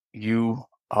you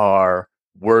are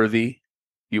worthy,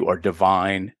 you are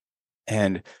divine.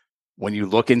 And when you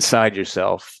look inside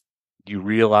yourself, you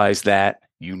realize that,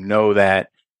 you know that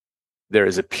there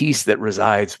is a peace that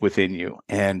resides within you.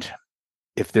 And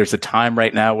if there's a time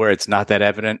right now where it's not that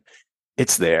evident,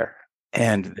 it's there.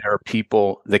 And there are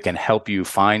people that can help you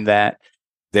find that.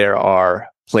 There are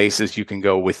places you can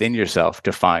go within yourself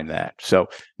to find that. So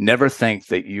never think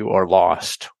that you are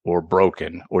lost or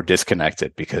broken or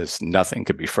disconnected, because nothing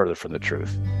could be further from the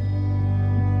truth.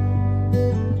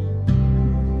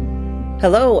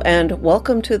 Hello, and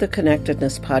welcome to the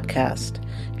Connectedness Podcast.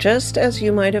 Just as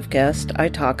you might have guessed, I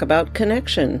talk about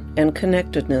connection and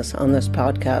connectedness on this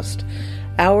podcast,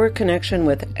 our connection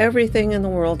with everything in the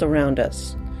world around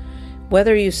us.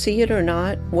 Whether you see it or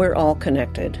not, we're all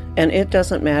connected, and it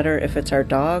doesn't matter if it's our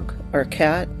dog, our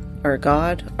cat, our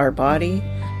God, our body.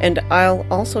 And I'll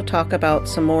also talk about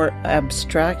some more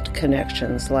abstract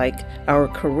connections like our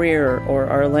career or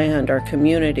our land, our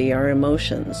community, our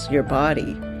emotions, your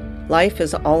body. Life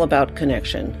is all about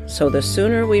connection, so the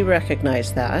sooner we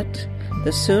recognize that,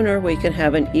 the sooner we can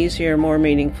have an easier, more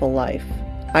meaningful life.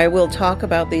 I will talk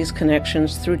about these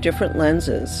connections through different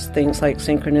lenses, things like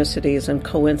synchronicities and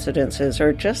coincidences,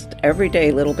 or just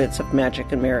everyday little bits of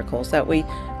magic and miracles that we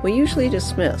usually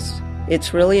dismiss.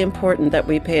 It's really important that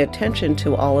we pay attention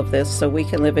to all of this so we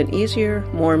can live an easier,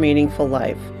 more meaningful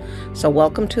life. So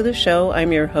welcome to the show.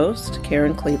 I'm your host,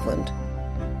 Karen Cleveland.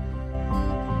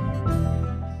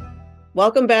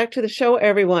 Welcome back to the show,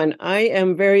 everyone. I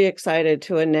am very excited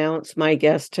to announce my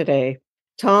guest today.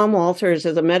 Tom Walters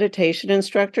is a meditation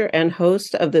instructor and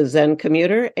host of the Zen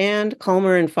Commuter and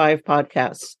Calmer in 5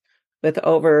 podcasts. With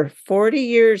over 40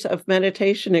 years of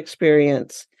meditation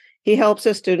experience, he helps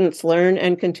his students learn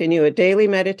and continue a daily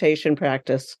meditation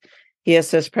practice. He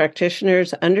assists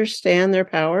practitioners understand their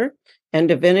power and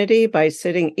divinity by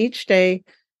sitting each day,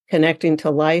 connecting to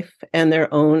life and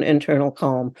their own internal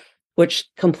calm, which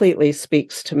completely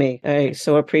speaks to me. I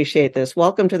so appreciate this.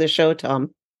 Welcome to the show,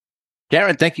 Tom.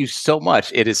 Karen, thank you so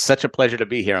much. It is such a pleasure to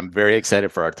be here. I'm very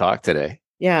excited for our talk today.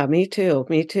 Yeah, me too.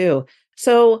 Me too.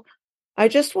 So I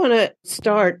just want to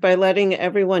start by letting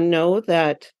everyone know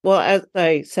that, well, as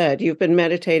I said, you've been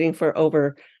meditating for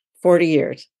over 40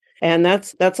 years. And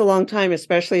that's a long time,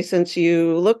 especially since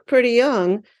you look pretty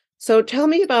young. So tell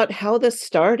me about how this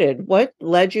started. What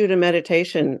led you to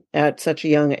meditation at such a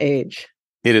young age?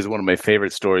 It is one of my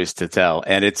favorite stories to tell.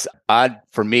 And it's odd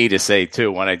for me to say,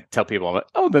 too, when I tell people, I'm like,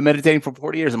 oh, I've been meditating for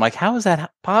 40 years. I'm like, how is that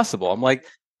possible? I'm like,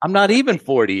 I'm not even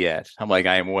 40 yet. I'm like,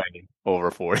 I am way over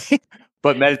 40.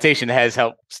 But meditation has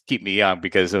helped keep me young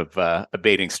because of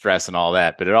abating stress and all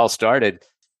that. But it all started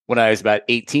when I was about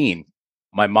 18.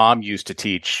 My mom used to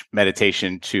teach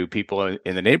meditation to people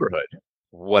in the neighborhood.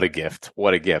 What a gift.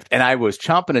 What a gift. And I was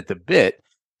chomping at the bit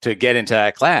to get into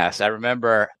that class. I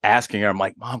remember asking her, I'm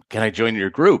like, Mom, can I join your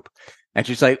group? And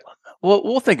she's like, well,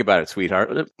 we'll think about it,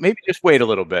 sweetheart. Maybe just wait a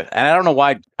little bit. And I don't know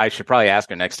why. I should probably ask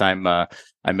her next time I'm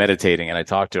meditating and I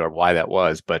talk to her why that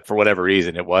was. But for whatever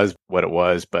reason, it was what it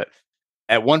was. But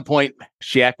at one point,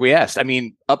 she acquiesced. I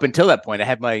mean, up until that point, I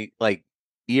had my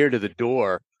ear to the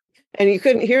door. And you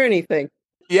couldn't hear anything.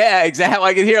 Yeah, exactly.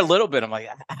 I could hear a little bit. I'm like,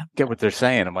 I don't get what they're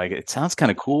saying. I'm like, it sounds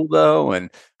kind of cool, though. And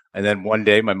then one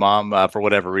day, my mom, for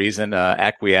whatever reason,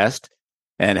 acquiesced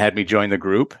and had me join the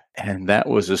group. And that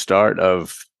was the start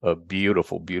of a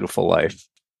beautiful, beautiful life.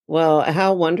 Well,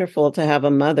 how wonderful to have a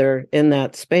mother in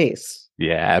that space.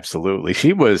 Yeah, absolutely.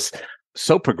 She was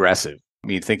so progressive. I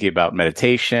mean, thinking about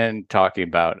meditation, talking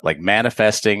about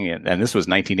manifesting, and this was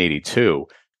 1982.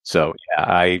 So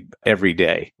yeah, every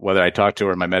day, whether I talk to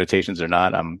her in my meditations or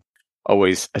not, I'm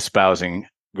always espousing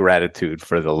gratitude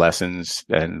for the lessons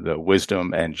and the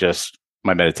wisdom and just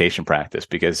my meditation practice,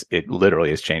 because it literally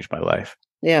has changed my life.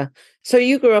 Yeah. So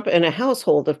you grew up in a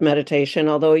household of meditation,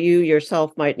 although you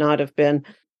yourself might not have been.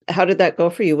 How did that go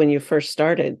for you when you first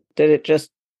started? Did it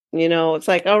just, it's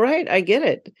like, all right, I get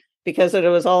it, because it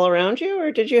was all around you,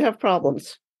 or did you have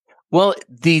problems? Well,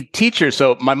 the teacher,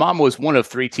 so my mom was one of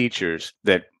 3 teachers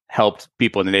that helped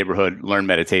people in the neighborhood learn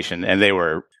meditation, and they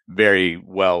were very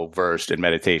well versed in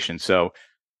meditation. So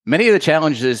many of the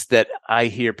challenges that I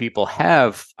hear people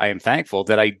have, I am thankful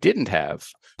that I didn't have.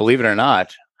 Believe it or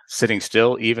not, sitting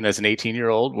still, even as an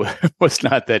 18-year-old, was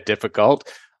not that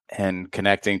difficult. And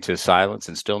connecting to silence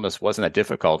and stillness wasn't that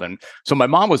difficult. And so my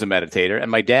mom was a meditator, and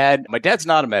my dad's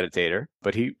not a meditator,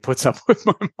 but he puts up with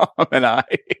my mom and I.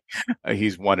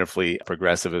 He's wonderfully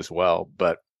progressive as well.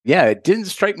 But yeah, it didn't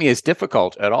strike me as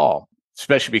difficult at all,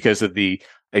 especially because of the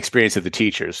experience of the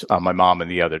teachers, my mom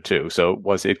and the other 2. So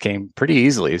it came pretty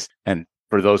easily. And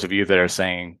for those of you that are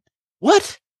saying,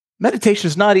 what? meditation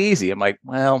is not easy. I'm like,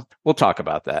 well, we'll talk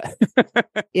about that.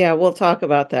 Yeah, we'll talk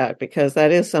about that because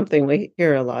that is something we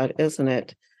hear a lot, isn't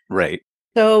it? Right.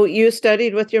 So you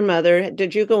studied with your mother.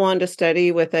 Did you go on to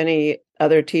study with any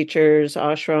other teachers,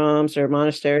 ashrams or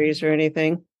monasteries or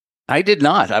anything? I did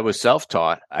not. I was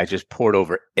self-taught. I just poured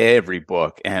over every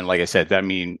book. And like I said, I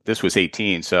mean, this was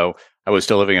 18. So I was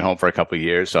still living at home for a couple of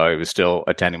years. So I was still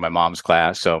attending my mom's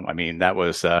class. So, I mean, that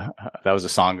was a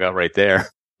Sangha right there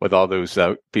with all those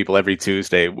people every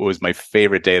Tuesday. It was my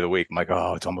favorite day of the week. I'm like,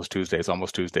 oh, it's almost Tuesday. It's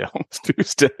almost Tuesday. Almost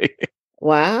Tuesday.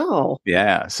 Wow.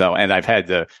 Yeah. So, and I've had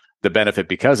the benefit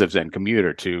because of Zen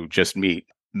Commuter to just meet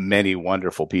many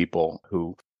wonderful people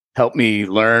who help me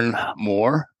learn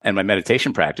more. And my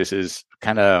meditation practice is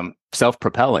kind of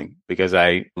self-propelling because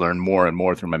I learn more and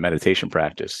more through my meditation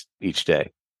practice each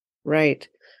day. Right.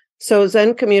 So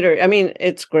Zen Commuter, I mean,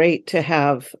 it's great to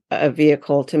have a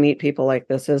vehicle to meet people like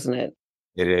this, isn't it?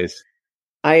 It is.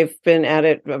 I've been at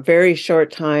it a very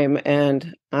short time,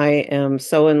 and I am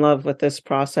so in love with this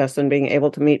process and being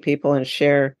able to meet people and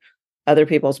share other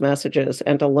people's messages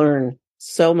and to learn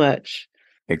so much.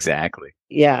 Exactly.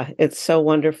 Yeah, it's so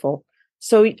wonderful.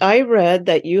 So I read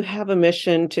that you have a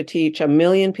mission to teach 1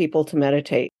 million people to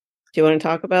meditate. Do you want to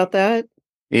talk about that?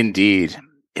 Indeed.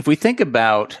 If we think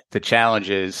about the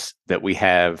challenges that we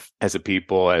have as a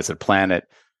people, as a planet,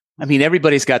 I mean,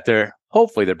 everybody's got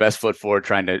hopefully their best foot forward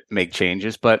trying to make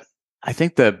changes. But I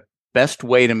think the best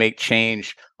way to make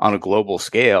change on a global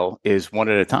scale is one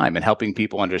at a time and helping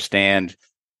people understand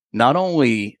not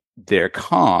only their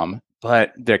calm,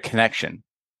 but their connection.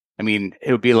 I mean,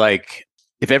 it would be like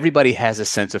if everybody has a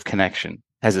sense of connection,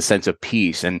 has a sense of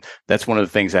peace. And that's one of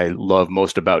the things I love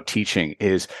most about teaching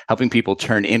is helping people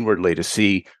turn inwardly to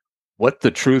see what the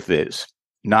truth is,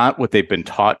 not what they've been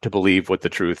taught to believe what the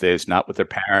truth is, not what their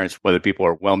parents, whether people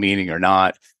are well-meaning or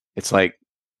not. It's like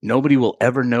nobody will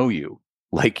ever know you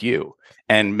like you.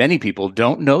 And many people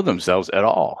don't know themselves at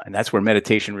all. And that's where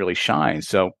meditation really shines.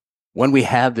 So when we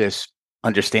have this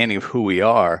understanding of who we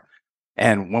are,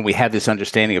 and when we have this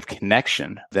understanding of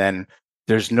connection, then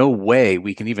there's no way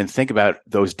we can even think about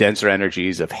those denser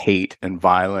energies of hate and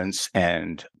violence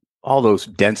and all those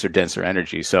denser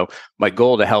energies. So my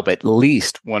goal to help at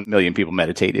least 1 million people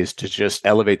meditate is to just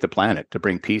elevate the planet, to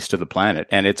bring peace to the planet.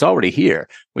 And it's already here.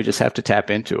 We just have to tap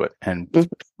into it. And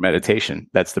meditation,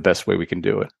 that's the best way we can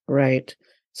do it. Right.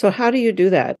 So how do you do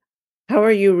that? How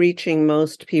are you reaching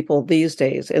most people these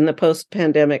days in the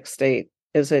post-pandemic state?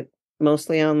 Is it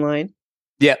mostly online?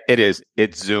 Yeah, it is.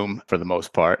 It's Zoom for the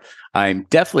most part. I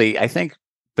think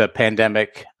the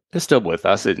pandemic is still with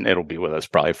us and it'll be with us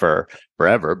probably for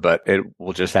forever, but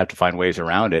we'll just have to find ways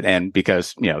around it. And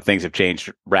because, things have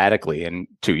changed radically in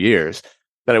 2 years,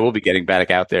 that I will be getting back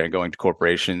out there and going to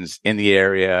corporations in the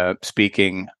area,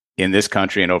 speaking in this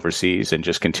country and overseas, and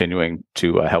just continuing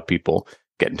to help people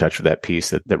get in touch with that peace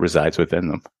that resides within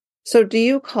them. So do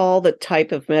you call the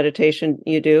type of meditation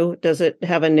you do? Does it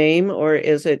have a name or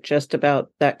is it just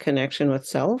about that connection with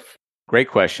self? Great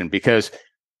question, because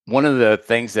one of the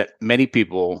things that many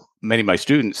of my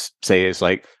students say is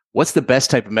like, what's the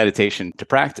best type of meditation to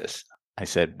practice? I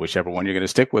said, whichever one you're going to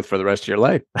stick with for the rest of your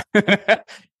life.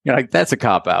 You're like, that's a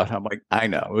cop out. I'm like, I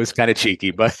know it was kind of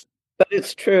cheeky, but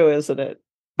it's true, isn't it?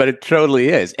 But it totally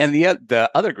is. And the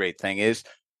other great thing is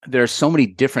there are so many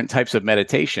different types of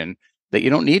meditation that you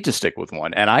don't need to stick with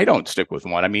one. And I don't stick with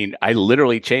one. I mean, I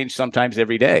literally change sometimes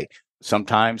every day.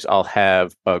 Sometimes I'll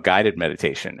have a guided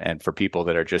meditation. And for people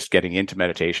that are just getting into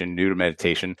meditation, new to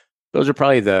meditation, those are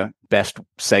probably the best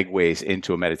segues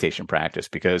into a meditation practice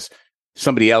because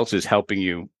somebody else is helping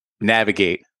you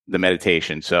navigate the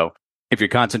meditation. So if you're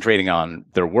concentrating on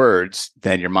their words,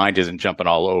 then your mind isn't jumping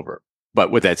all over.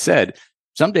 But with that said,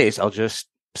 some days I'll just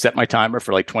set my timer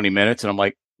for like 20 minutes and I'm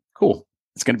like, cool.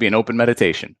 It's going to be an open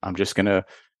meditation. I'm just going to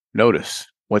notice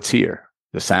what's here,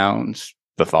 the sounds,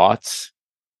 the thoughts,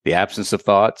 the absence of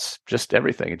thoughts, just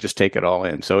everything, and just take it all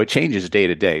in. So it changes day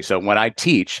to day. So when I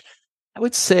teach, I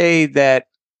would say that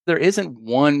there isn't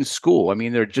one school. I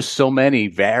mean, there are just so many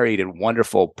varied and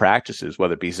wonderful practices,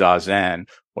 whether it be Zazen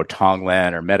or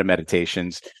Tonglen or metta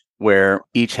meditations, where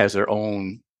each has their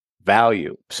own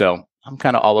value. So I'm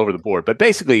kind of all over the board, but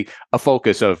basically a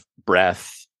focus of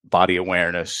breath, body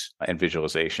awareness, and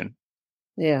visualization.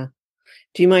 Yeah.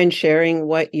 Do you mind sharing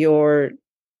what your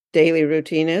daily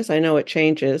routine is? I know it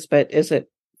changes, but is it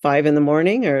 5 a.m,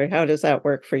 or how does that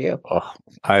work for you? Oh,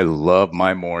 I love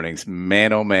my mornings.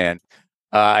 Man, oh man.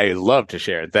 I love to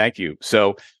share it. Thank you.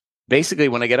 So basically,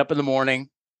 when I get up in the morning,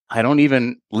 I don't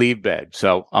even leave bed.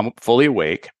 So I'm fully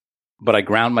awake, but I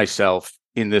ground myself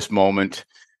in this moment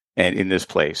and in this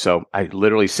place. So I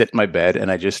literally sit in my bed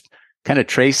and I just kind of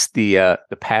trace the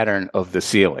pattern of the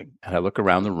ceiling, and I look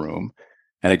around the room,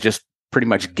 and I just pretty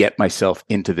much get myself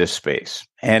into this space.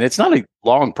 And it's not a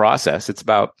long process. It's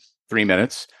about 3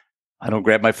 minutes. I don't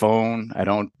grab my phone. I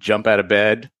don't jump out of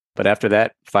bed. But after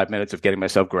that, 5 minutes of getting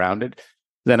myself grounded,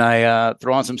 then I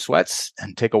throw on some sweats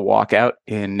and take a walk out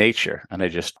in nature. And I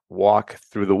just walk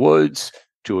through the woods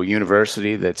to a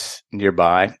university that's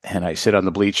nearby. And I sit on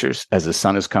the bleachers as the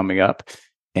sun is coming up.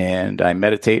 And I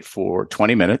meditate for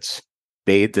 20 minutes,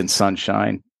 bathed in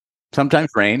sunshine, sometimes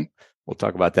rain. We'll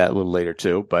talk about that a little later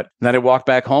too. But then I walk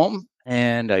back home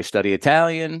and I study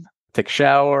Italian, take a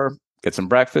shower, get some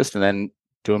breakfast, and then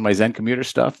doing my Zen commuter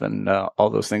stuff and all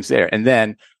those things there. And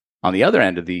then on the other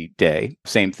end of the day,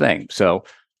 same thing. So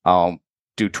I'll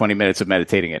do 20 minutes of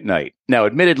meditating at night. Now,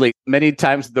 admittedly, many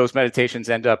times those meditations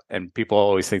end up, and people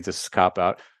always think this is a cop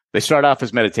out, they start off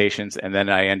as meditations and then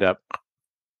I end up.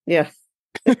 Yeah.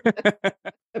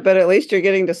 But at least you're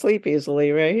getting to sleep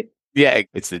easily, right? Yeah,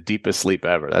 it's the deepest sleep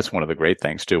ever. That's one of the great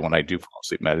things too when I do fall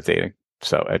asleep meditating.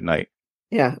 So at night.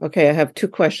 Yeah. Okay. I have two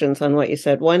questions on what you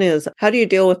said. One is, how do you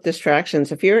deal with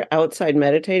distractions? If you're outside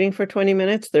meditating for 20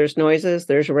 minutes, there's noises,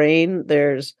 there's rain,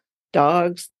 there's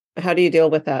dogs. How do you deal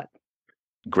with that?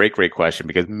 Great question,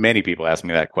 because many people ask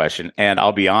me that question. And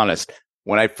I'll be honest,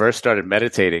 when I first started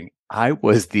meditating, I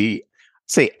was I'd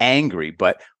say angry,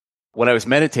 but when I was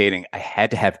meditating, I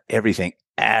had to have everything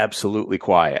absolutely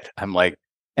quiet. I'm like,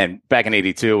 and back in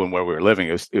 82 and where we were living,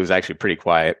 it was actually pretty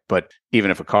quiet. But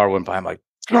even if a car went by, I'm like,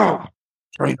 oh,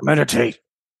 trying to meditate.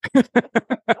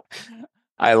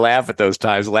 I laugh at those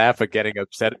times, laugh at getting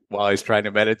upset while I was trying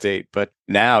to meditate. But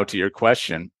now to your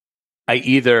question, I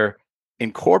either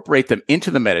incorporate them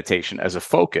into the meditation as a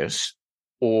focus,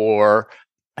 or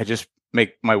I just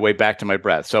make my way back to my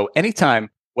breath. So anytime,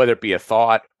 whether it be a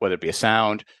thought, whether it be a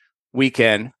sound, we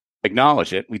can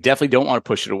acknowledge it. We definitely don't want to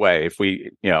push it away. If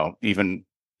we, even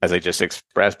as I just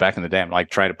expressed back in the day, I'm like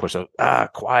trying to push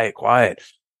quiet.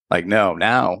 Like, no,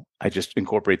 now I just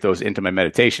incorporate those into my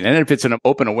meditation. And if it's an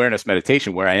open awareness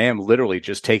meditation where I am literally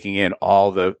just taking in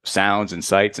all the sounds and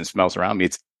sights and smells around me,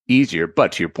 it's easier.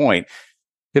 But to your point,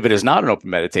 if it is not an open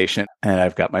meditation and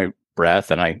I've got my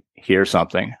breath and I hear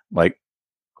something, like,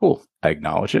 cool, I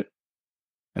acknowledge it.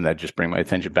 And then just bring my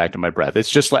attention back to my breath. It's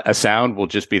just like a sound will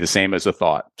just be the same as a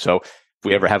thought. So if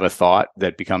we ever have a thought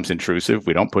that becomes intrusive,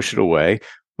 we don't push it away.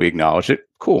 We acknowledge it.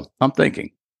 Cool, I'm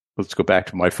thinking. Let's go back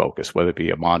to my focus, whether it be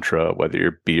a mantra, whether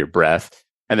it be your breath.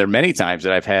 And there are many times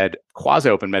that I've had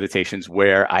quasi-open meditations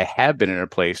where I have been in a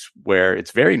place where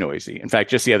it's very noisy. In fact,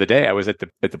 just the other day, I was at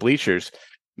the bleachers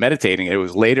meditating. It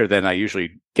was later than I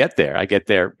usually get there. I get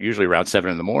there usually around 7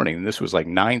 a.m. And this was like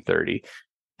 9:30.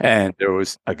 And there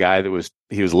was a guy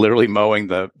he was literally mowing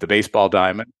the baseball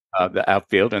diamond, the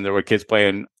outfield, and there were kids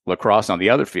playing lacrosse on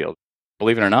the other field.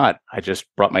 Believe it or not, I just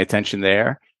brought my attention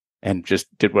there and just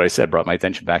did what I said, brought my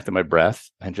attention back to my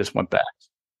breath and just went back.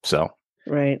 So.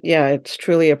 Right. Yeah. It's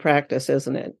truly a practice,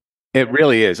 isn't it? It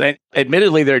really is. And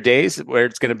admittedly, there are days where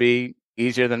it's going to be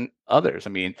easier than others.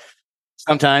 I mean,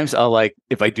 sometimes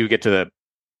if I do get to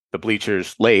the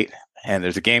bleachers late and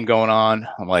there's a game going on,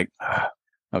 I'm like,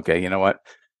 okay, you know what?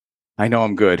 I know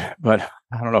I'm good, but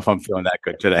I don't know if I'm feeling that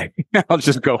good today. I'll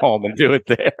just go home and do it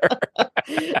there.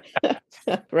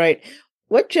 Right.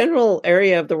 What general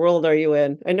area of the world are you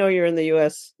in? I know you're in the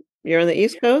U.S. You're on the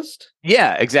East Coast?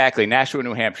 Yeah, exactly. Nashua,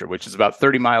 New Hampshire, which is about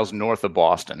 30 miles north of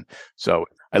Boston. So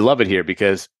I love it here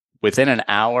because within an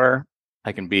hour,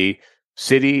 I can be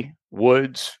city,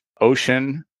 woods,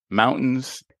 ocean,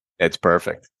 mountains. It's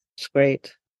perfect. It's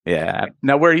great. Yeah.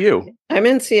 Now, where are you? I'm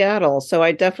in Seattle, so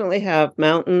I definitely have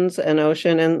mountains and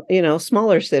ocean and,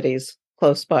 smaller cities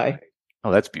close by.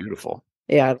 Oh, that's beautiful.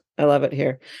 Yeah, I love it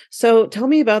here. So tell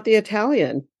me about the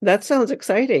Italian. That sounds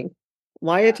exciting.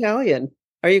 Why Italian?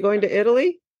 Are you going to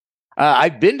Italy?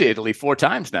 I've been to Italy 4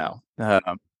 times now.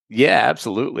 Yeah,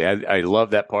 absolutely. I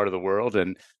love that part of the world,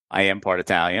 and I am part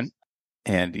Italian.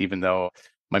 And even though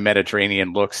my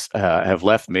Mediterranean looks have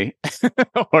left me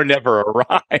or never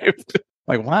arrived,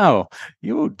 like, wow,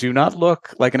 you do not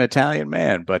look like an Italian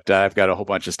man, but I've got a whole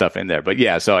bunch of stuff in there. But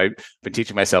yeah, so I've been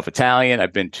teaching myself Italian.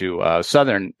 I've been to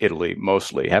southern Italy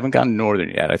mostly. Haven't gone northern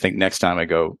yet. I think next time I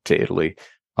go to Italy,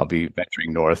 I'll be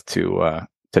venturing north to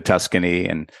Tuscany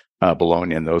and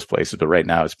Bologna and those places. But right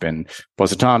now it's been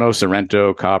Positano,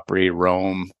 Sorrento, Capri,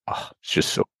 Rome. Oh, it's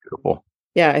just so beautiful.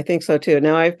 Yeah, I think so too.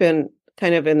 Now I've been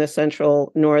kind of in the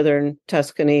central northern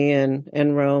Tuscany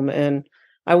and Rome, and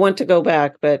I want to go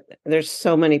back, but there's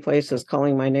so many places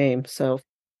calling my name. So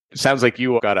it sounds like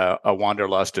you got a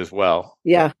wanderlust as well.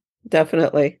 Yeah,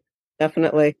 definitely.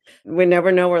 Definitely. We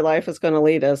never know where life is going to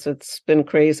lead us. It's been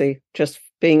crazy just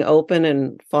being open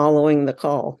and following the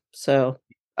call. So,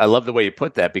 I love the way you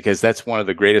put that because that's one of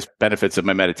the greatest benefits of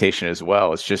my meditation as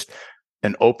well. It's just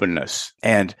an openness.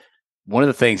 And one of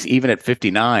the things, even at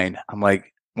 59, I'm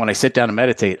like, when I sit down to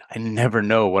meditate, I never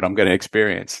know what I'm going to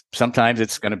experience. Sometimes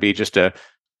it's going to be just a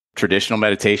traditional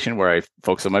meditation where I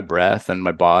focus on my breath and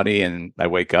my body, and I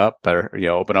wake up or,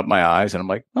 open up my eyes and I'm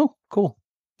like, oh, cool.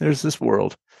 There's this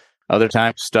world. Other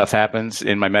times stuff happens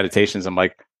in my meditations. I'm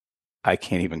like, I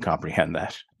can't even comprehend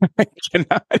that. I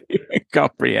cannot even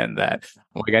comprehend that.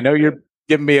 I'm like, I know you're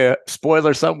giving me a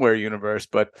spoiler somewhere, universe,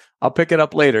 but I'll pick it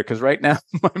up later because right now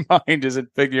my mind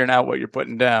isn't figuring out what you're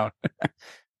putting down.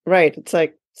 right. It's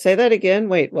like, say that again.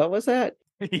 Wait, what was that?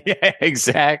 Yeah,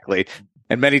 exactly.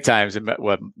 And many times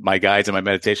what my guides in my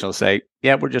meditation will say,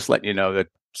 yeah, we're just letting you know that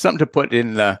something to put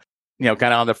in the, kind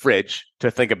of on the fridge to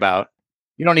think about.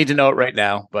 You don't need to know it right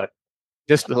now, but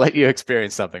just to let you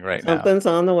experience something right now. Something's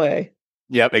on the way.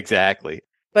 Yep, exactly.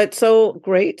 But so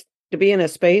great to be in a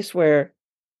space where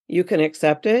you can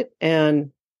accept it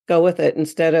and go with it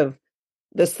instead of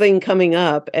this thing coming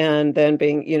up and then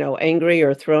being, angry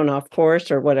or thrown off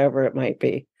course or whatever it might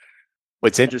be.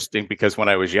 What's interesting, because when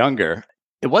I was younger,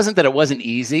 it wasn't that it wasn't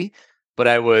easy, but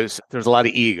there's a lot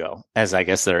of ego, as I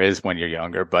guess there is when you're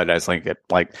younger. But I was like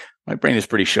my brain is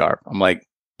pretty sharp. I'm like,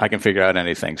 I can figure out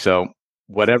anything. So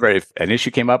whatever, if an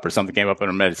issue came up or something came up in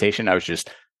a meditation,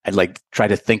 I'd like try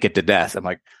to think it to death. I'm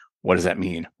like, what does that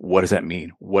mean? What does that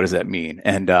mean? What does that mean?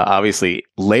 And obviously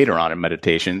later on in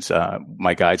meditations,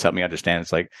 my guides help me understand.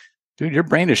 It's like, dude, your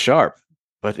brain is sharp,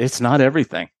 but it's not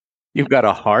everything. You've got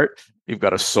a heart, you've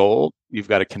got a soul, you've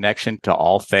got a connection to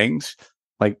all things.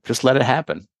 Like, just let it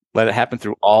happen. Let it happen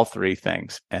through all three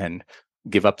things and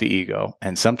give up the ego.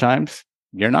 And sometimes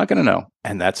you're not going to know,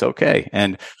 and that's okay.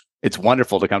 And it's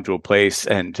wonderful to come to a place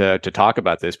and to talk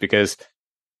about this because it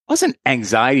wasn't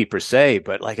anxiety per se,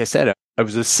 but like I said, I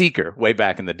was a seeker way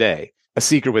back in the day, a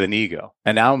seeker with an ego.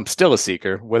 And now I'm still a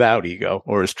seeker without ego,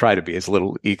 or try to be as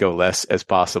little ego-less as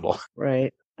possible.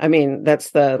 Right. I mean,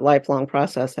 that's the lifelong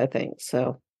process, I think.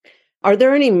 So are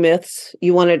there any myths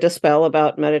you want to dispel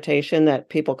about meditation that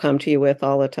people come to you with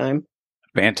all the time?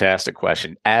 Fantastic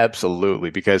question.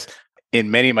 Absolutely. Because in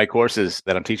many of my courses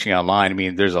that I'm teaching online, I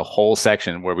mean, there's a whole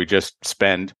section where we just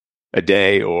spend a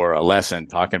day or a lesson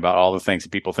talking about all the things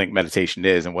that people think meditation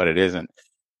is and what it isn't.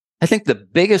 I think the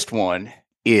biggest one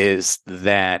is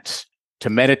that to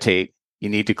meditate, you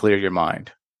need to clear your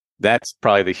mind. That's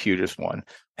probably the hugest one.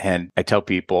 And I tell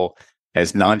people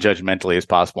as non-judgmentally as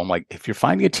possible, I'm like, if you're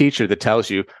finding a teacher that tells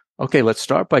you, okay, let's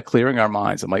start by clearing our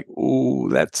minds. I'm like, ooh,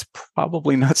 that's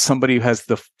probably not somebody who has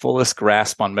the fullest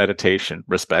grasp on meditation,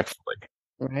 respectfully.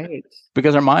 Right.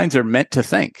 Because our minds are meant to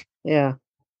think. Yeah.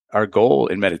 Our goal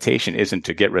in meditation isn't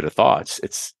to get rid of thoughts.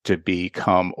 It's to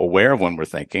become aware of when we're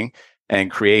thinking and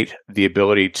create the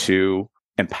ability to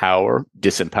empower,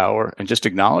 disempower, and just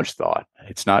acknowledge thought.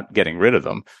 It's not getting rid of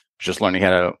them, it's just learning how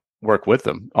to work with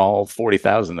them. All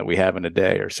 40,000 that we have in a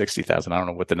day, or 60,000. I don't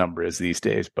know what the number is these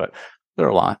days, but there are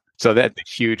a lot. So that's a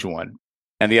huge one.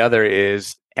 And the other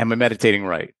is, am I meditating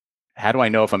right? How do I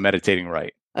know if I'm meditating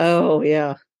right? Oh,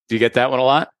 yeah. Do you get that one a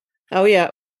lot? Oh, yeah.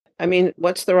 I mean,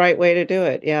 what's the right way to do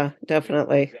it? Yeah,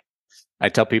 definitely. I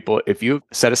tell people, if you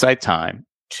set aside time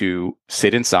to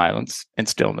sit in silence and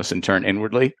stillness and turn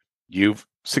inwardly, you've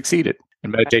succeeded.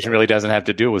 And meditation really doesn't have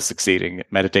to do with succeeding.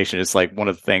 Meditation is like one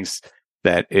of the things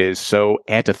that is so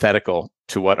antithetical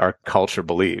to what our culture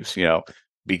believes.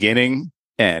 Beginning,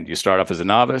 and you start off as a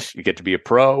novice, you get to be a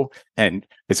pro, and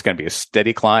it's going to be a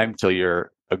steady climb till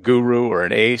you're a guru or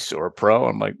an ace or a pro.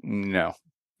 I'm like, no,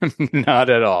 not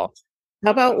at all.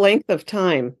 How about length of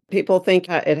time? People think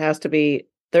it has to be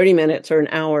 30 minutes or an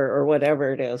hour or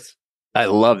whatever it is. I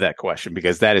love that question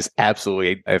because that is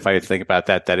absolutely, if I think about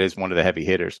that, that is one of the heavy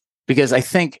hitters. Because I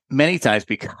think many times,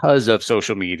 because of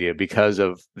social media, because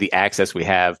of the access we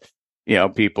have,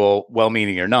 people,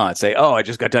 well-meaning or not, say, "Oh, I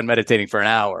just got done meditating for an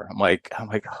hour." I'm like,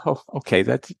 "Oh, okay.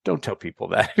 Don't tell people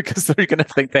that because they're going to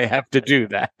think they have to do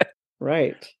that."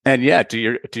 Right. And yeah, to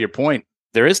your point,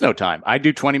 there is no time. I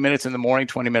do 20 minutes in the morning,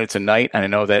 20 minutes at night, and I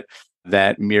know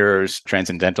that mirrors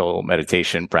transcendental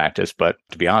meditation practice. But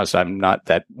to be honest, I'm not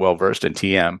that well versed in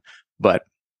TM. But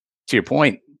to your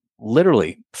point,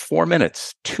 literally 4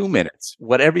 minutes, 2 minutes,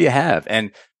 whatever you have.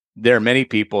 And there are many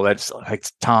people that's like,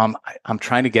 Tom, I'm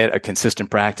trying to get a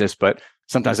consistent practice, but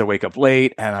sometimes I wake up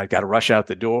late and I got to rush out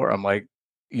the door. I'm like,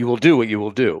 you will do what you will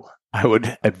do. I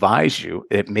would advise you,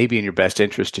 it may be in your best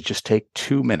interest to just take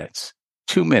 2 minutes.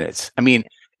 2 minutes. I mean,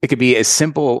 it could be as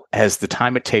simple as the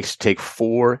time it takes to take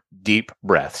 4 deep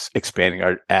breaths, expanding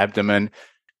our abdomen,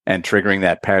 and triggering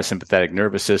that parasympathetic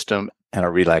nervous system and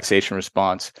our relaxation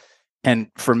response. And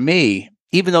for me,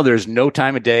 even though there's no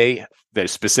time of day that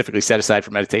is specifically set aside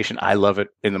for meditation, I love it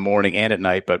in the morning and at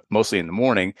night, but mostly in the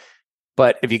morning.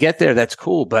 But if you get there, that's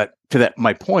cool. But to that,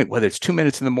 my point, whether it's 2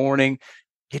 minutes in the morning,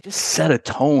 you just set a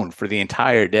tone for the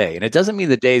entire day. And it doesn't mean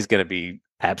the day is going to be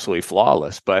absolutely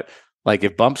flawless, but like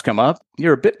if bumps come up,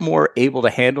 you're a bit more able to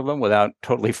handle them without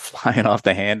totally flying off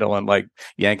the handle and like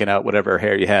yanking out whatever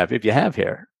hair you have, if you have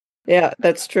hair. Yeah,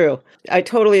 that's true. I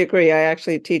totally agree. I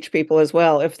actually teach people as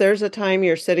well. If there's a time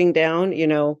you're sitting down,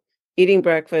 eating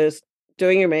breakfast,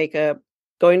 doing your makeup,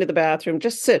 going to the bathroom,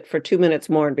 just sit for 2 minutes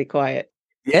more and be quiet.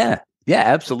 Yeah. Yeah,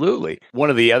 absolutely. One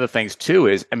of the other things too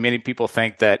is many people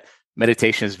think that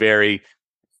meditation is very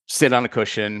sit on a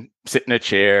cushion, sit in a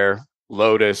chair,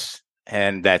 lotus,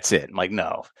 and that's it. I'm like,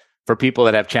 no. For people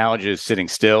that have challenges sitting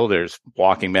still, there's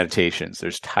walking meditations,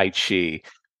 there's Tai Chi,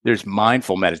 there's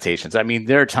mindful meditations. I mean,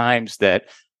 there are times that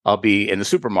I'll be in the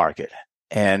supermarket,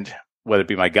 and whether it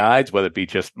be my guides, whether it be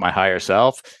just my higher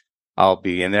self, I'll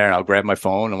be in there and I'll grab my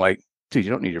phone. I'm like, dude,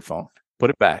 you don't need your phone. Put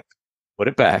it back. Put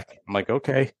it back. I'm like,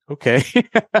 okay.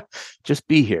 Just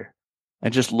be here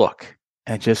and just look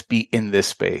and just be in this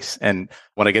space. And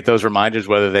when I get those reminders,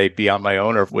 whether they be on my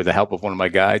own or with the help of one of my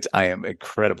guides, I am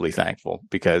incredibly thankful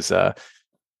because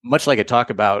much like I talk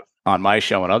about on my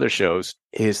show and other shows,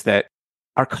 is that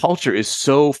our culture is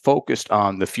so focused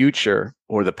on the future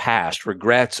or the past,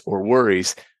 regrets or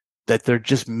worries, that they're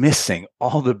just missing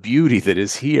all the beauty that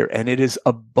is here. And it is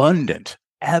abundant.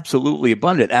 Absolutely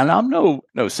abundant. And I'm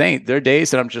no saint. There are days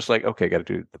that I'm just like, okay, I got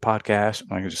to do the podcast.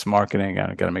 I'm just marketing.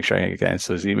 I got to make sure I get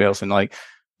answer those emails. And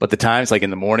but the times like in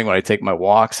the morning when I take my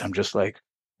walks, I'm just like,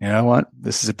 you know what?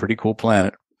 This is a pretty cool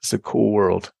planet. It's a cool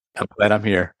world. I'm glad I'm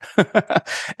here.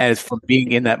 And it's from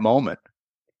being in that moment.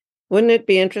 Wouldn't it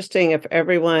be interesting if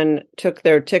everyone took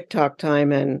their TikTok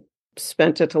time and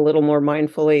spent it a little more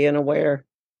mindfully and aware?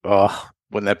 Oh,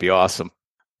 wouldn't that be awesome?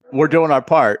 We're doing our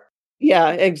part.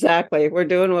 Yeah, exactly. We're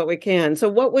doing what we can. So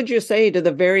what would you say to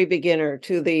the very beginner,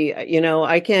 to the,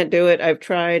 I can't do it, I've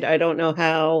tried, I don't know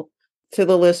how, to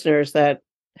the listeners that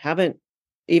haven't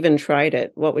even tried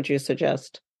it? What would you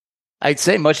suggest? I'd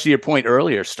say, much to your point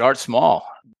earlier, start small.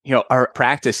 Our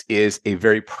practice is a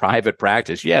very private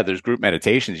practice. Yeah, there's group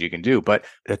meditations you can do, but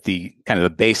at the kind of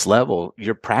the base level,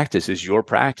 your practice is your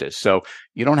practice. So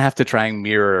you don't have to try and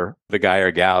mirror the guy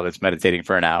or gal that's meditating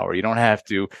for an hour. You don't have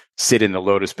to sit in the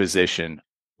lotus position.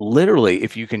 Literally,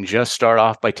 if you can just start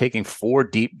off by taking 4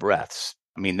 deep breaths.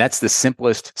 I mean, that's the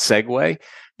simplest segue,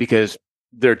 because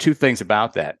there are 2 things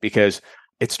about that, because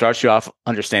it starts you off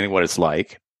understanding what it's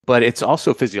like, but it's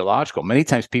also physiological. Many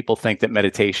times people think that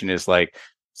meditation is like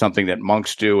something that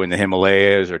monks do in the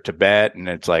Himalayas or Tibet. And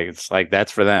it's like,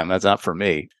 that's for them. That's not for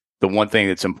me. The one thing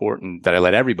that's important that I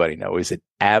let everybody know is that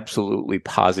absolutely,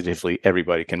 positively,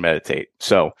 everybody can meditate.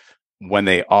 So when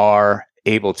they are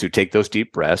able to take those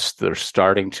deep breaths, they're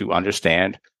starting to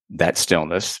understand that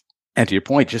stillness. And to your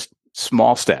point, just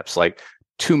small steps, like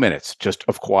 2 minutes just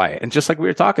of quiet. And just like we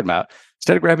were talking about,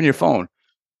 instead of grabbing your phone,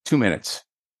 2 minutes.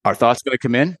 Are thoughts going to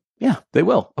come in? Yeah, they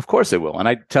will. Of course they will. And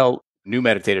I tell new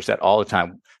meditators that all the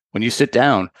time. When you sit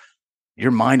down,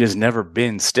 your mind has never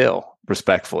been still,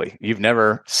 respectfully. You've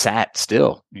never sat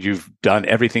still. You've done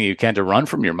everything you can to run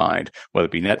from your mind, whether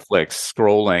it be Netflix,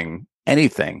 scrolling,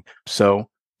 anything. So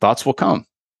thoughts will come,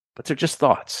 but they're just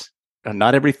thoughts. And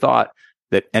not every thought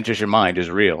that enters your mind is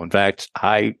real. In fact,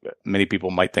 many people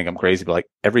might think I'm crazy, but like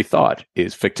every thought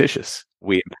is fictitious.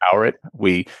 We empower it.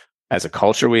 As a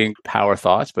culture, we empower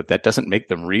thoughts, but that doesn't make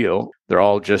them real. They're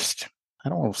all just, I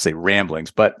don't want to say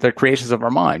ramblings, but they're creations of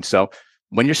our mind. So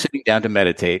when you're sitting down to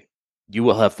meditate, you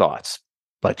will have thoughts,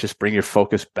 but just bring your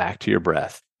focus back to your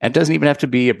breath. And it doesn't even have to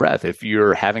be a breath. If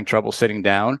you're having trouble sitting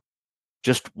down,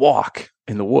 just walk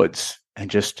in the woods and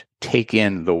just take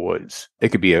in the woods. It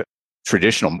could be a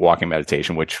traditional walking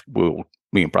meditation, which we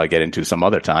can probably get into some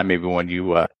other time, maybe when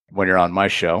you're on my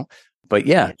show. But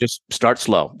yeah, just start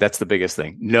slow. That's the biggest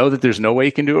thing. Know that there's no way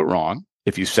you can do it wrong.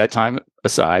 If you set time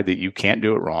aside that you can't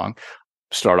do it wrong,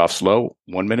 start off slow,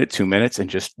 1 minute, 2 minutes, and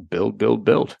just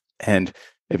build. And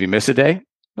if you miss a day,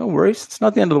 no worries. It's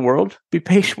not the end of the world. Be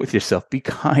patient with yourself. Be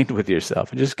kind with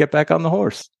yourself, and just get back on the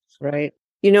horse. Right.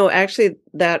 Actually,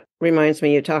 that reminds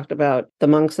me, you talked about the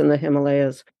monks in the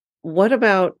Himalayas. What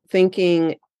about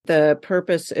thinking the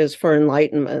purpose is for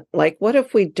enlightenment? Like, what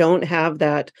if we don't have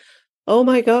that, oh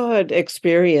my God,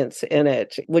 experience in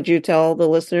it? Would you tell the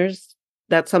listeners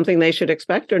that's something they should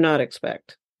expect or not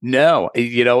expect? No,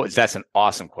 that's an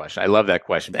awesome question. I love that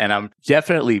question. And I'm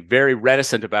definitely very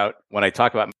reticent about, when I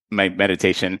talk about my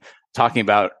meditation, talking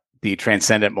about the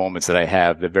transcendent moments that I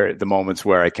have, the moments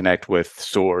where I connect with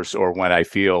source or when I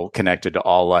feel connected to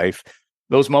all life,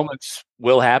 those moments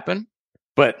will happen,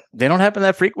 but they don't happen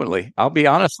that frequently. I'll be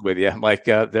honest with you. Like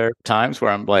there are times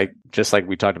where I'm like, just like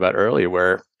we talked about earlier,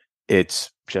 where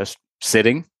it's just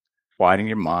sitting, quieting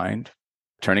your mind,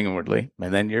 turning inwardly,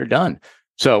 and then you're done.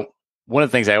 So one of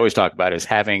the things I always talk about is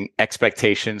having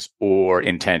expectations or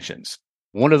intentions.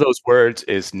 One of those words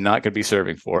is not going to be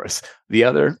serving for us. The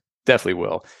other definitely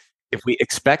will. If we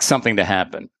expect something to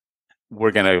happen,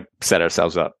 we're going to set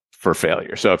ourselves up for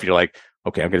failure. So if you're like,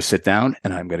 okay, I'm going to sit down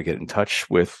and I'm going to get in touch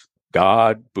with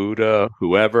God, Buddha,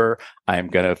 whoever, I'm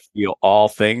going to feel all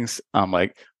things. I'm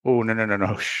like, oh,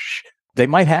 no. Shh. They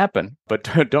might happen, but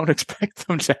don't expect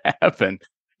them to happen.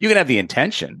 You can have the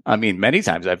intention. I mean, many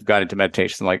times I've got into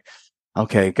meditation like,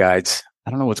 okay, guides, I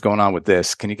don't know what's going on with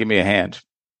this. Can you give me a hand?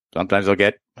 Sometimes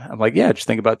I'm like, yeah, just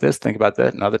think about this, think about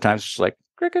that. And other times it's just like,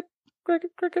 cricket.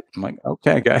 I'm like,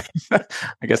 okay, guys,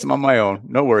 I guess I'm on my own.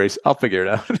 No worries. I'll figure it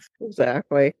out.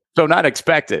 Exactly. So not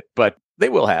expect it, but they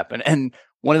will happen. And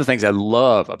one of the things I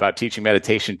love about teaching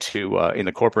meditation in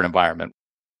the corporate environment,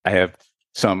 I have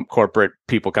some corporate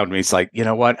people come to me. It's like, you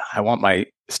know what? I want my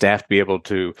staff to be able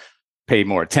to pay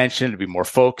more attention, to be more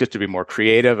focused, to be more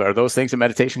creative. Are those things that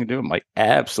meditation can do? I'm like,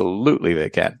 absolutely they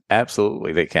can.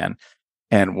 Absolutely they can.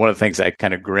 And one of the things I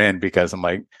kind of grin because I'm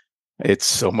like, it's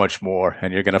so much more.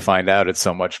 And you're going to find out it's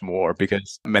so much more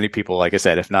because many people, like I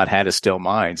said, have not had a still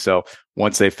mind. So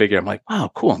once they figure, I'm like, wow,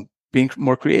 cool. I'm being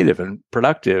more creative and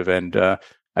productive. And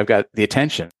I've got the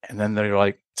attention. And then they're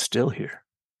like, it's still here.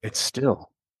 It's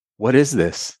still. What is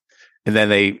this? And then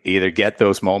they either get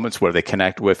those moments where they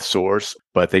connect with source,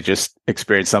 but they just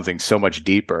experience something so much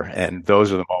deeper. And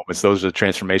those are the moments, those are the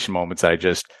transformation moments I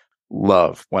just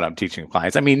love when I'm teaching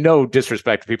clients. I mean, no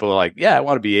disrespect to people who are like, yeah, I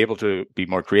want to be able to be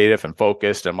more creative and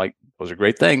focused. I'm like, those are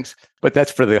great things. But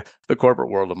that's for the corporate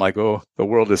world. I'm like, oh, the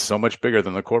world is so much bigger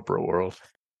than the corporate world.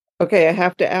 Okay, I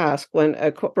have to ask, when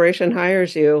a corporation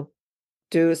hires you,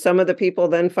 do some of the people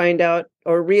then find out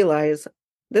or realize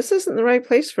this isn't the right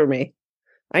place for me?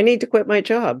 I need to quit my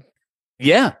job.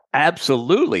 Yeah,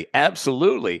 absolutely.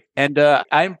 Absolutely. And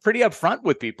I'm pretty upfront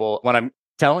with people when I'm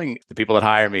telling the people that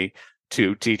hire me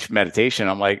to teach meditation.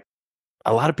 I'm like,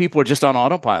 a lot of people are just on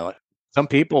autopilot. Some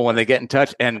people, when they get in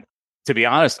touch, and to be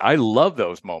honest, I love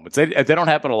those moments. They don't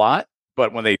happen a lot,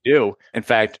 but when they do, in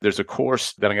fact, there's a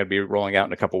course that I'm going to be rolling out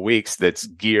in a couple of weeks that's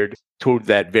geared toward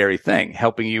that very thing,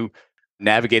 helping you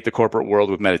navigate the corporate world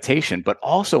with meditation, but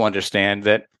also understand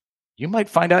that you might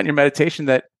find out in your meditation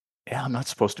that, yeah, I'm not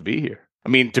supposed to be here. I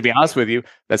mean, to be honest with you,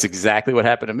 that's exactly what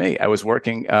happened to me. I was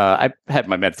working, I had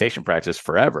my meditation practice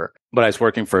forever, but I was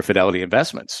working for Fidelity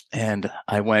Investments. And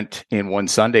I went in one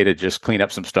Sunday to just clean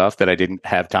up some stuff that I didn't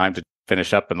have time to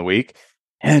finish up in the week.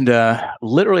 And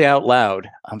literally out loud,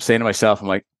 I'm saying to myself, I'm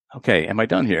like, okay, am I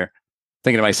done here?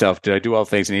 Thinking to myself, did I do all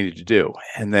the things I needed to do?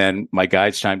 And then my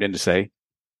guides chimed in to say,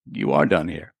 you are done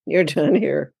here. You're done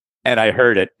here. And I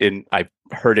heard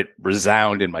it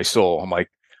resound in my soul. I'm like,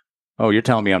 oh, you're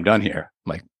telling me I'm done here.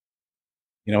 I'm like,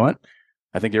 you know what?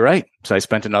 I think you're right. So I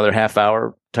spent another half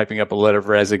hour typing up a letter of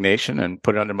resignation and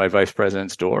put it under my vice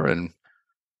president's door. And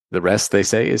the rest, they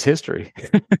say, is history.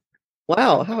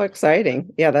 Wow, how exciting.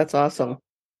 Yeah, that's awesome.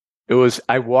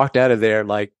 I walked out of there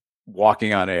like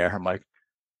walking on air. I'm like,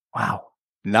 wow,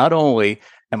 not only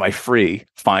am I free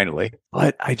finally,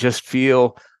 but I just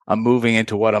feel I'm moving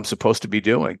into what I'm supposed to be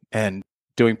doing. And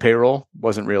doing payroll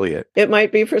wasn't really it. It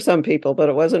might be for some people, but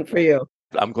it wasn't for you.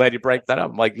 I'm glad you brought that up.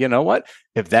 I'm like, you know what?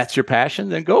 If that's your passion,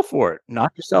 then go for it.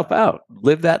 Knock yourself out.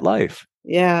 Live that life.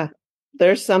 Yeah.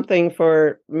 There's something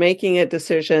for making a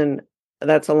decision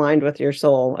that's aligned with your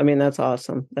soul. I mean, that's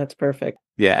awesome. That's perfect.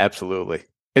 Yeah, absolutely.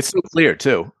 It's so clear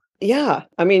too. Yeah.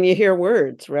 I mean, you hear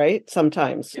words, right?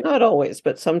 Sometimes, not always,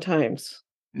 but sometimes.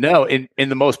 No, in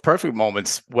the most perfect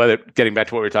moments, whether getting back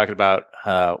to what we were talking about,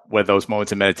 whether those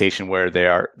moments in meditation where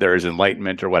there is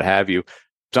enlightenment or what have you,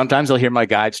 sometimes I'll hear my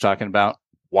guides talking about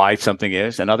why something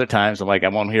is, and other times I'm like, I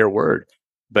won't hear a word,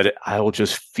 but I will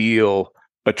just feel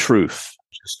a truth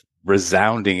just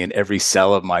resounding in every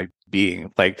cell of my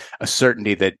being, like a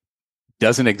certainty that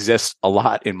doesn't exist a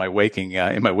lot in my waking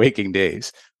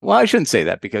days. Well, I shouldn't say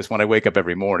that because when I wake up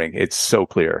every morning, it's so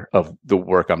clear of the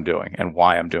work I'm doing and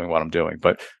why I'm doing what I'm doing.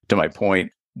 But to my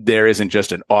point, there isn't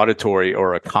just an auditory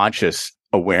or a conscious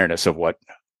awareness of what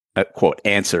a quote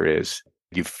answer is.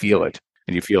 You feel it,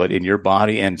 and you feel it in your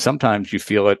body, and sometimes you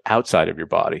feel it outside of your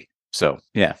body. So,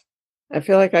 yeah. I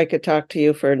feel like I could talk to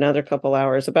you for another couple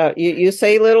hours about you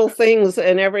say little things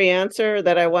in every answer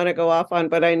that I want to go off on,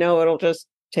 but I know it'll just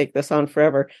take this on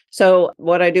forever. So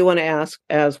what I do want to ask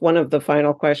as one of the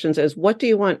final questions is, what do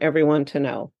you want everyone to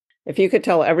know? If you could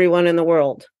tell everyone in the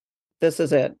world, this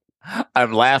is it.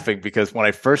 I'm laughing because when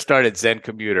I first started Zen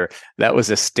Commuter, that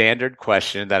was a standard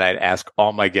question that I'd ask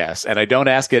all my guests. And I don't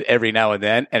ask it every now and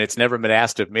then, and it's never been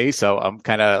asked of me. So I'm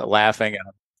kind of laughing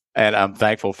and I'm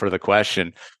thankful for the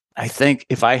question. I think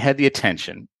if I had the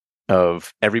attention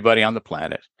of everybody on the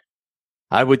planet,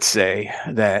 I would say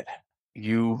that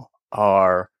you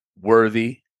are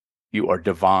worthy, you are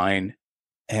divine.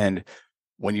 And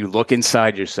when you look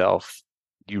inside yourself,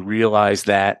 you realize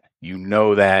that, you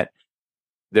know that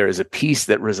there is a peace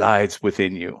that resides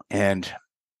within you. And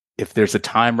if there's a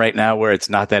time right now where it's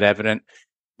not that evident,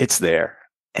 it's there.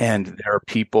 And there are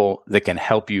people that can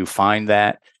help you find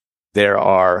that. There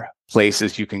are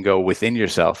places you can go within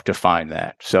yourself to find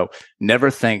that. So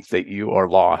never think that you are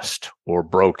lost or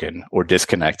broken or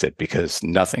disconnected, because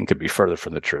nothing could be further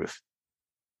from the truth.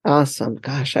 Awesome.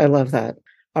 Gosh, I love that.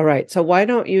 All right. So why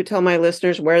don't you tell my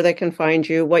listeners where they can find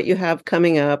you, what you have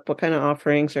coming up, what kind of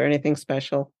offerings or anything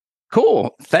special?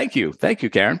 Cool. Thank you. Thank you,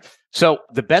 Karen. So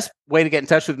the best way to get in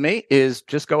touch with me is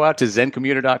just go out to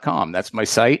zencommuter.com. That's my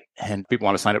site. And people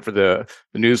want to sign up for the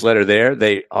newsletter there.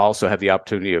 They also have the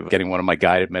opportunity of getting one of my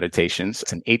guided meditations.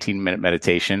 It's an 18-minute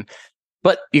meditation.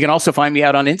 But you can also find me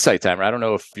out on Insight Timer. I don't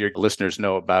know if your listeners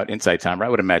know about Insight Timer. I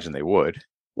would imagine they would.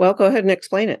 Well, go ahead and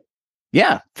explain it.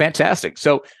 Yeah, fantastic.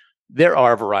 So there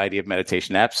are a variety of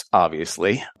meditation apps,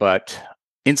 obviously, but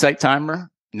Insight Timer,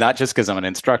 not just because I'm an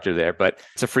instructor there, but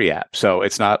it's a free app. So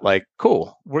it's not like,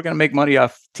 cool, we're going to make money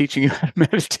off teaching you how to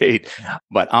meditate.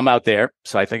 But I'm out there.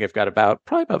 So I think I've got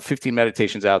probably about 15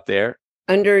 meditations out there.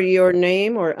 Under your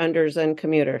name or under Zen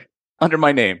Commuter? Under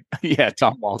my name. Yeah,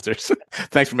 Tom Walters.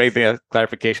 Thanks for making that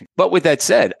clarification. But with that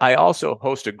said, I also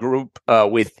host a group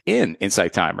within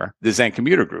Insight Timer, the Zen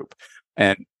Commuter group.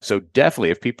 And so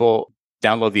definitely if people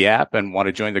download the app and want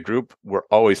to join the group, we're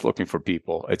always looking for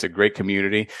people. It's a great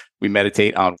community. We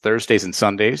meditate on Thursdays and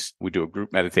Sundays. We do a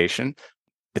group meditation.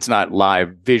 It's not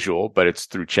live visual, but it's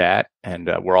through chat. And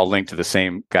we're all linked to the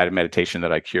same guided meditation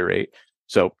that I curate.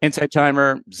 So Insight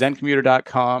Timer,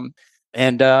 zencommuter.com,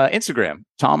 and Instagram,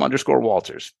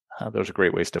 Tom_Walters. Those are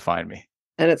great ways to find me.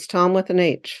 And it's Tom with an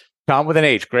H. Tom with an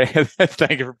H. Great.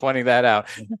 Thank you for pointing that out.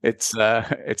 It's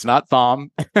not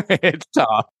Thom. It's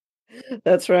Tom.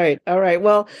 That's right. All right.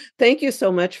 Well, thank you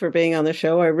so much for being on the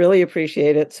show. I really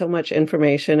appreciate it. So much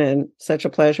information and such a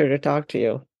pleasure to talk to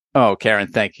you. Oh, Karen,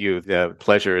 thank you. The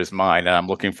pleasure is mine. And I'm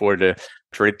looking forward to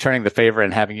returning the favor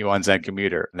and having you on Zen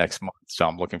Commuter next month. So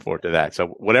I'm looking forward to that. So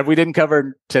whatever we didn't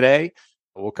cover today,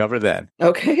 we'll cover then.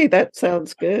 Okay. That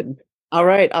sounds good. All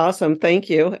right. Awesome. Thank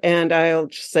you. And I'll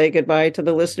just say goodbye to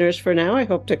the listeners for now. I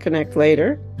hope to connect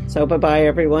later. So bye-bye,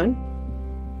 everyone.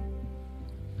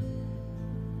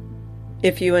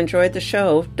 If you enjoyed the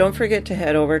show, don't forget to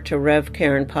head over to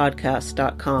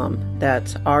RevKarenPodcast.com.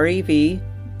 That's RevKaren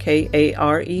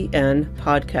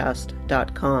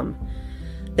podcast.com.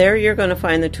 There you're going to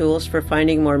find the tools for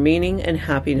finding more meaning and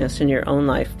happiness in your own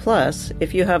life. Plus,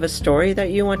 if you have a story that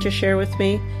you want to share with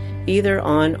me, either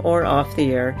on or off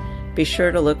the air, be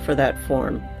sure to look for that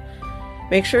form.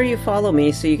 Make sure you follow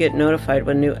me so you get notified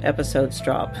when new episodes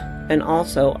drop. And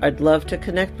also, I'd love to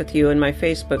connect with you in my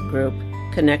Facebook group,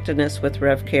 Connectedness with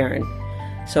Rev Karen.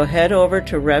 So head over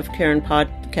to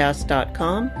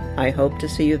RevKarenPodcast.com. I hope to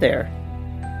see you there.